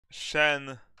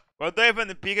Shen. What do I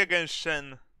even pick against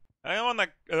Shen? I don't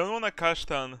wanna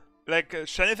Kashtan. Like,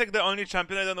 Shen is like the only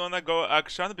champion I don't wanna go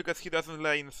Akshan because he doesn't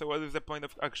lane, so what is the point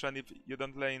of Akshan if you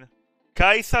don't lane?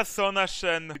 Kaisa, Sona,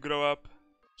 Shen grow up.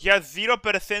 He has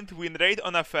 0% win rate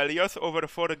on Aphelios over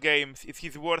 4 games. It's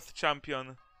his worst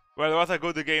champion. Well, what a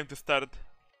good game to start.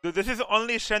 Dude, this is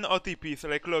only Shen OTP, so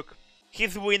like look.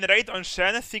 His win rate on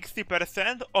Shen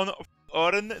 60%, on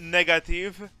Ornn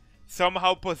negative,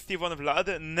 somehow positive on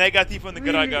Vlad, negative on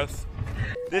Gragas.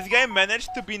 This guy managed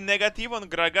to be negative on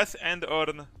Gragas and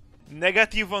Ornn.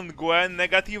 Negative on Gwen,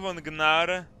 negative on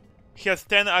Gnar. He has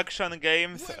 10 action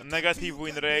games, negative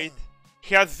win rate.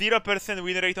 He has 0%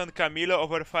 win rate on Camilo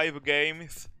over 5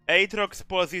 games. Aatrox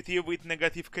positive with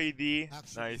negative KD.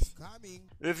 Nice.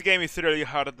 This game is really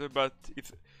hard, but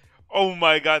it's... Oh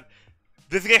my god.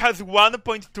 This guy has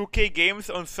 1.2k games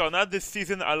on Sona this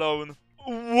season alone.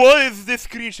 What is this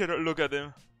creature? Look at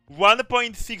him.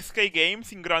 1.6k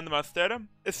games in Grandmaster.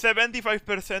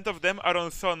 75% of them are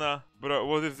on Sona. Bro,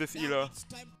 what is this elo?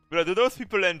 Bro, do those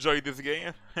people enjoy this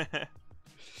game?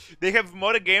 They have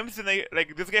more games than I...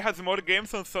 Like, this guy has more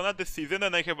games on Sona this season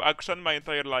than I have action my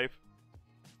entire life.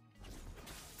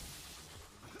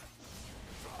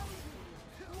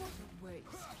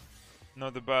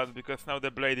 Not bad, because now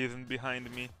the blade isn't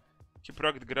behind me. He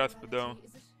procced Grasp though.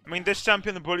 I mean, this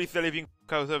champion bullies the living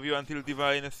out of you until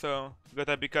Divine, so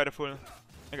gotta be careful.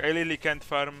 Like, I really can't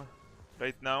farm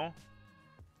right now.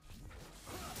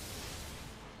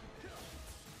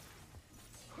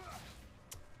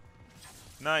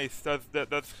 Nice,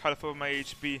 that's half of my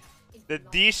HP. The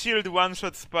D-shield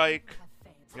one-shot spike.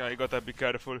 Yeah, I gotta be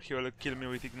careful, he will kill me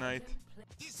with Ignite.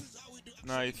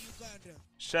 Nice.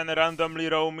 Shen randomly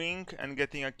roaming and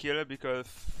getting a kill because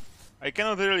I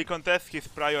cannot really contest his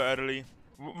prio early.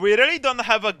 We really don't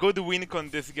have a good win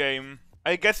con this game.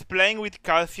 I guess playing with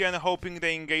Cassian and hoping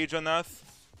they engage on us.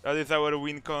 That is our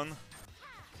win con.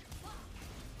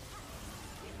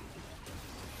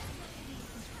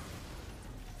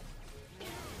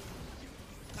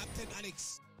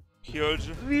 Huge.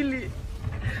 Really?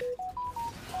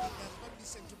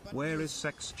 Where is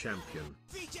Sex Champion?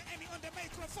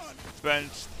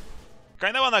 Benched.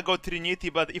 Kinda wanna go Trinity,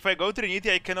 but if I go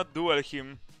Trinity I cannot duel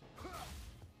him.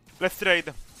 Let's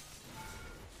trade.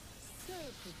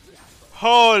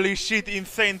 Holy shit,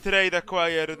 insane trade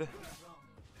acquired.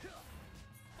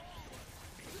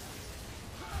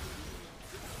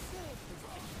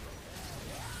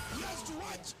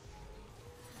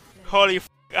 Holy f***,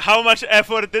 how much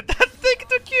effort did that take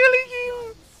to kill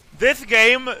him? This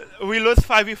game, we lose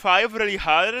 5v5 really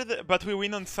hard, but we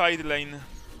win on side lane.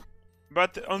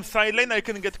 But on side lane I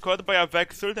can get caught by a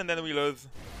Vexult and then we lose.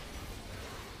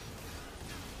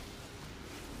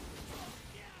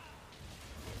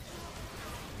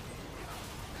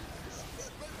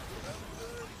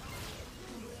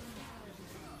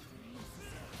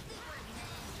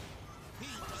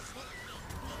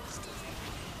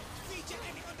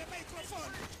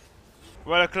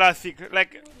 Well, classic.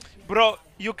 Like, bro,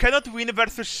 you cannot win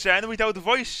versus Shen without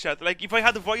voice chat. Like, if I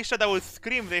had voice chat I would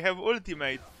scream, they have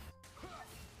ultimate.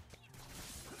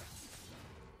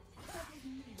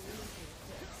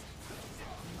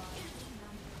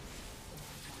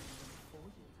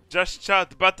 Just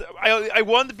chat, but I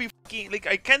won't be fucking, like,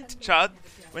 I can't chat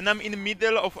when I'm in the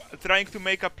middle of trying to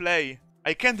make a play.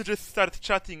 I can't just start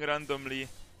chatting randomly.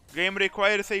 Game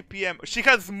requires APM. She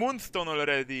has Moonstone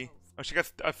already. Oh, she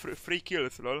has 3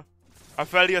 kills, lol.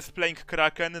 Aphelios playing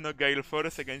Kraken, no Gale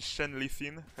Force against Shen Lee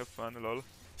Sin. Have fun, lol.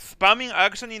 Spamming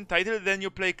action in title, then you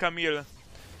play Camille.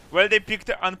 Well, they picked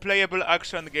an unplayable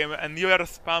action game and you are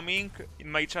spamming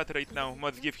in my chat right now.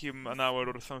 Must give him an hour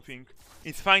or something.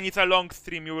 It's fine, it's a long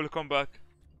stream, you will come back.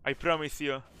 I promise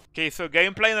you. Okay, so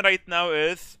game plan right now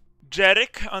is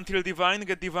Jerick until Divine,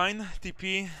 get Divine,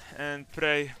 TP, and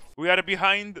pray. We are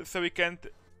behind, so we can't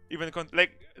even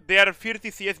like, they are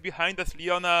 30 CS behind us,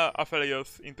 Leona,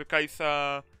 Aphelios, into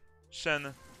Kaisa,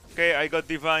 Shen. Okay, I got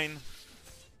Divine.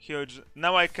 Huge.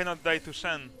 Now I cannot die to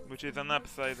Shen, which is an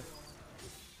upside.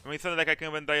 I mean, it's not like I can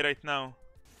even die right now.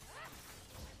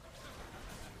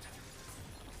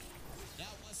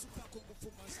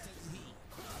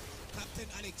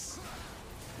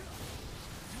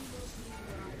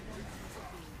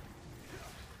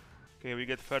 Okay, we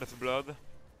get first blood.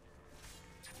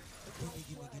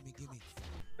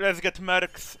 Let's get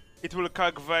Mercs. It will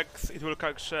cag Vex, it will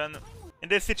cag Shen. In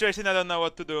this situation I don't know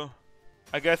what to do.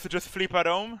 I guess to just flip a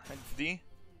roam, XD.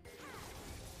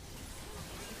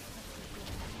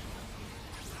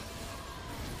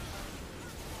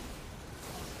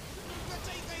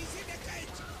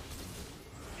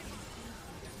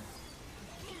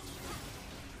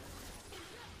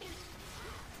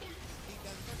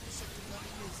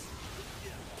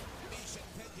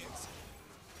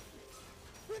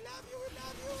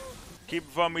 Keep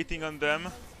vomiting on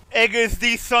them. Against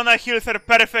these Sona heals are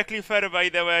perfectly fair, by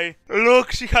the way.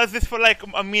 Look, she has this for like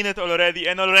a minute already,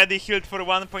 and already healed for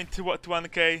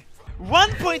 1.1k.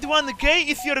 1.1k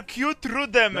is your Q true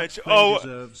damage. Oh,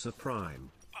 deserves a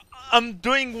prime. I'm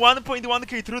doing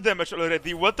 1.1k true damage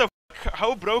already. What the f?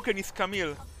 How broken is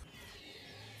Camille?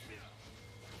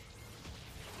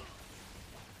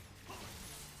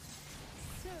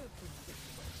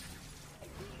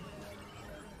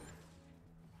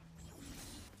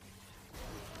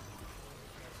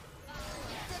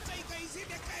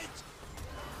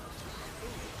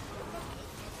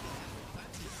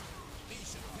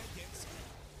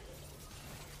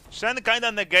 Shen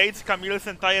kinda negates Camille's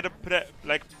entire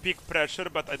peak pressure,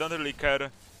 but I don't really care.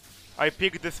 I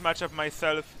picked this matchup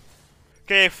myself.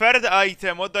 Okay, third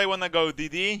item. What do I wanna go?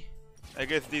 DD? I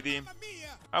guess DD.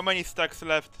 How many stacks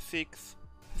left? 6.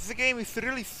 This game is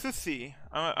really sussy.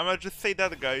 I'ma just say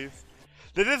that, guys.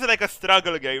 This is like a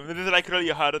struggle game. This is like really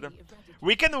hard.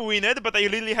 We can win it, but I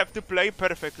really have to play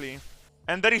perfectly.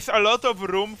 And there is a lot of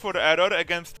room for error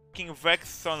against fucking Vex,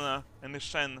 Sona, and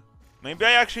Shen. Maybe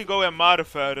I actually go MR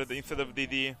third instead of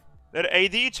DD. Their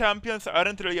AD champions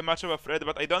aren't really much of a threat,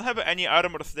 but I don't have any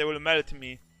armor, so they will melt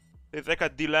me. It's like a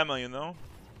dilemma, you know?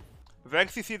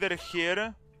 Vex is either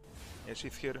here. Yeah,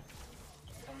 she's here.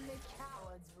 Only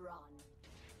cowards run.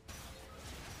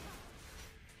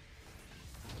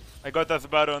 I got us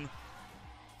Baron.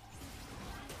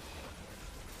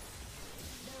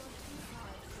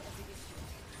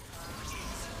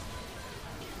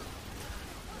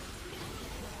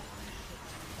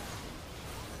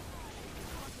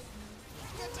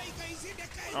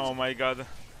 Oh my god.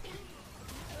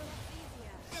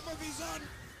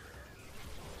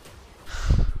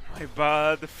 My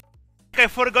bad. I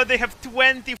forgot they have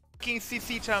 20 fucking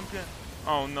CC champion.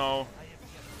 Oh no.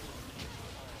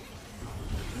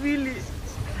 Really?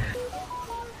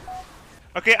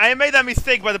 Okay, I made a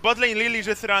mistake, but bot lane Lily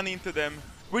just ran into them.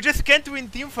 We just can't win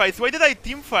teamfights. Why did I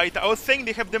teamfight? I was saying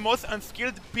they have the most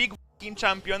unskilled pig fucking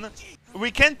champion. We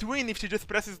can't win if she just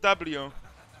presses W.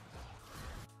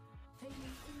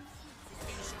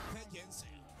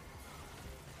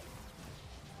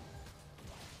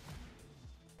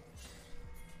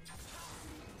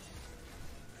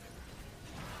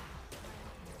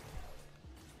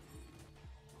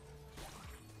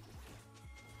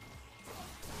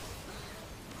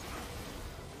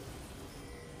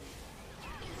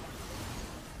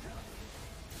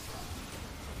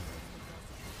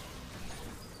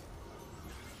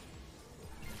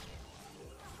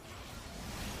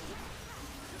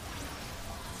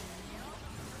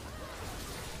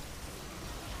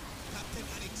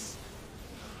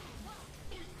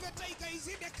 Is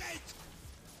in the cage.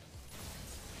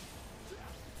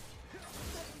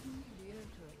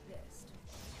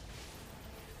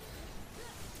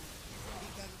 He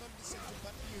does not listen to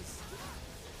bad news.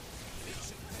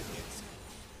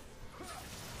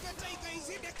 The tiger is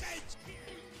in the cage.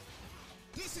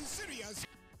 This is serious.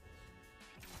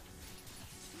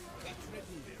 Get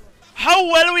ready. How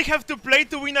well we have to play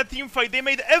to win a team fight. They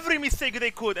made every mistake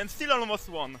they could and still almost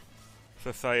won.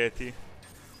 Society.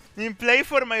 I mean, play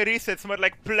for my resets, more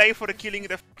like play for killing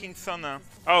the fucking Sona.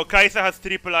 Oh, Kaisa has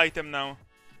triple item now.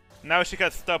 Now she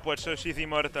has stopwatch, so she's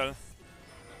immortal.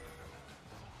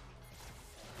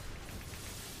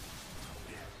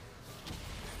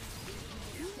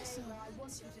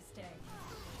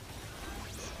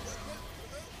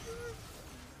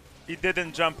 He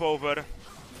didn't jump over.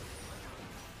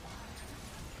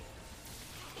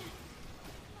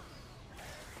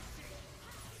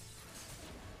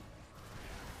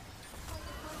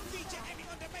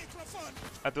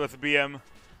 That was BM.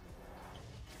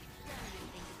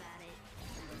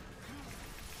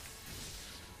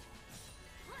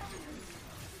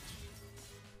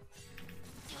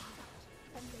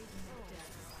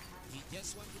 He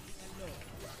just wanted to be alone.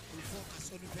 We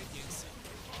focus on obedience.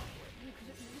 He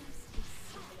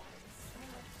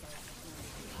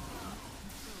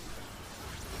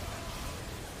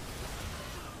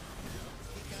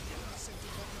can listen to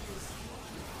bad news.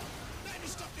 Then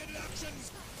stop the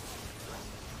reactions.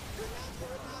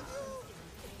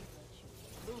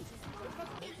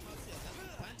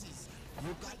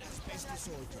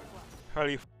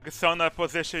 Holy f***, Sona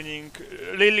positioning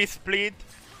Lily split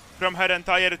from her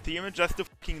entire team just to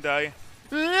fucking die.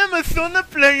 I'm a Sona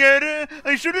player,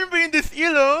 I shouldn't be in this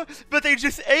elo, but I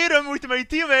just ARAM with my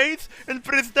teammates and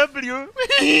press W.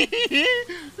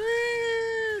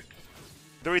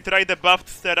 Do we try the buffed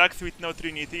Sterax with no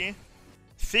Trinity?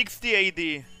 60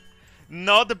 AD.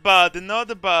 Not bad,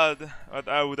 not bad. But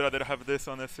I would rather have this,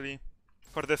 honestly.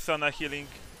 For the Sona healing.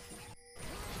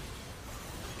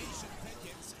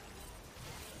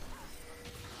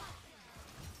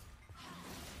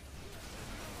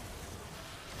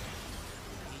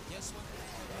 just want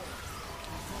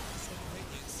to focus on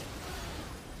vengeance.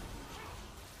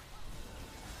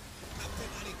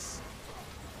 Captain Alex.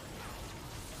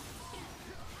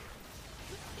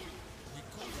 We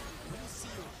come, we'll see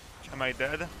you. Am I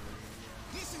dead?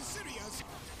 This is serious.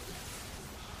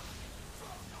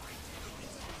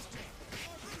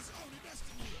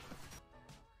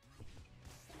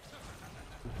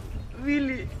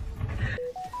 Really?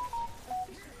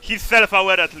 He's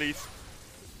self-aware at least.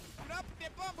 Drop the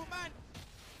bomb, man.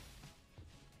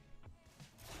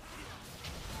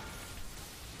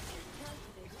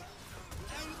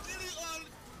 I'm really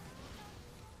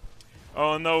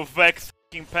all. Oh no, Vex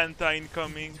fucking Penta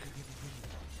incoming.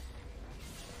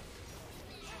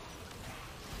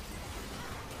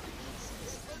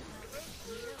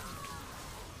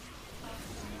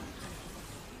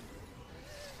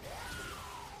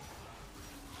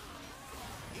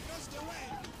 He knows the way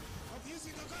of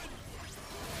using a gun.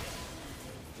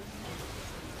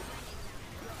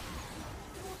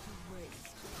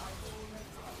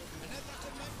 Another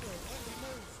commando on the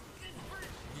move.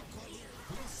 We call it,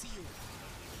 we'll see you.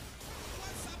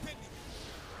 What's happening?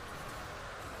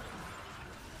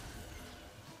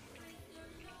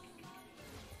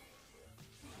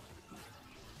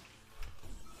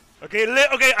 Okay,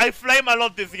 okay, I flame a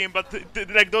lot this game, but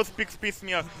like those picks piss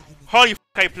me off. Holy f***,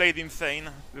 I played insane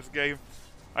this game.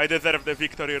 I deserve the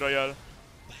victory royale.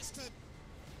 Bastard.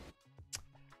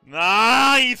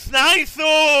 Nice! Nice!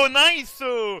 Oh, nice!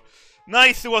 Oh.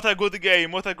 Nice! What a good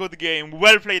game! What a good game!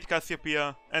 Well played,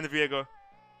 Cassiopeia and Viego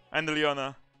and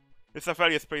Leona. This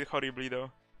Aphelios played horribly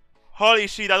though. Holy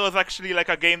shit! That was actually like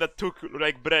a game that took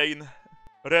like brain.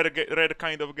 Rare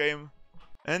kind of game.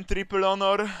 And triple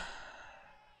honor.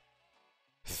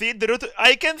 See, Drututt,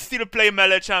 I can still play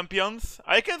melee champions.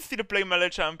 I can still play melee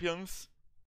champions.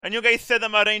 And you guys said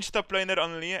I'm a ranged top laner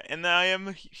only, and I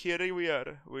am here we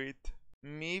are with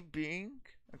me being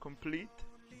a complete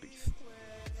beast.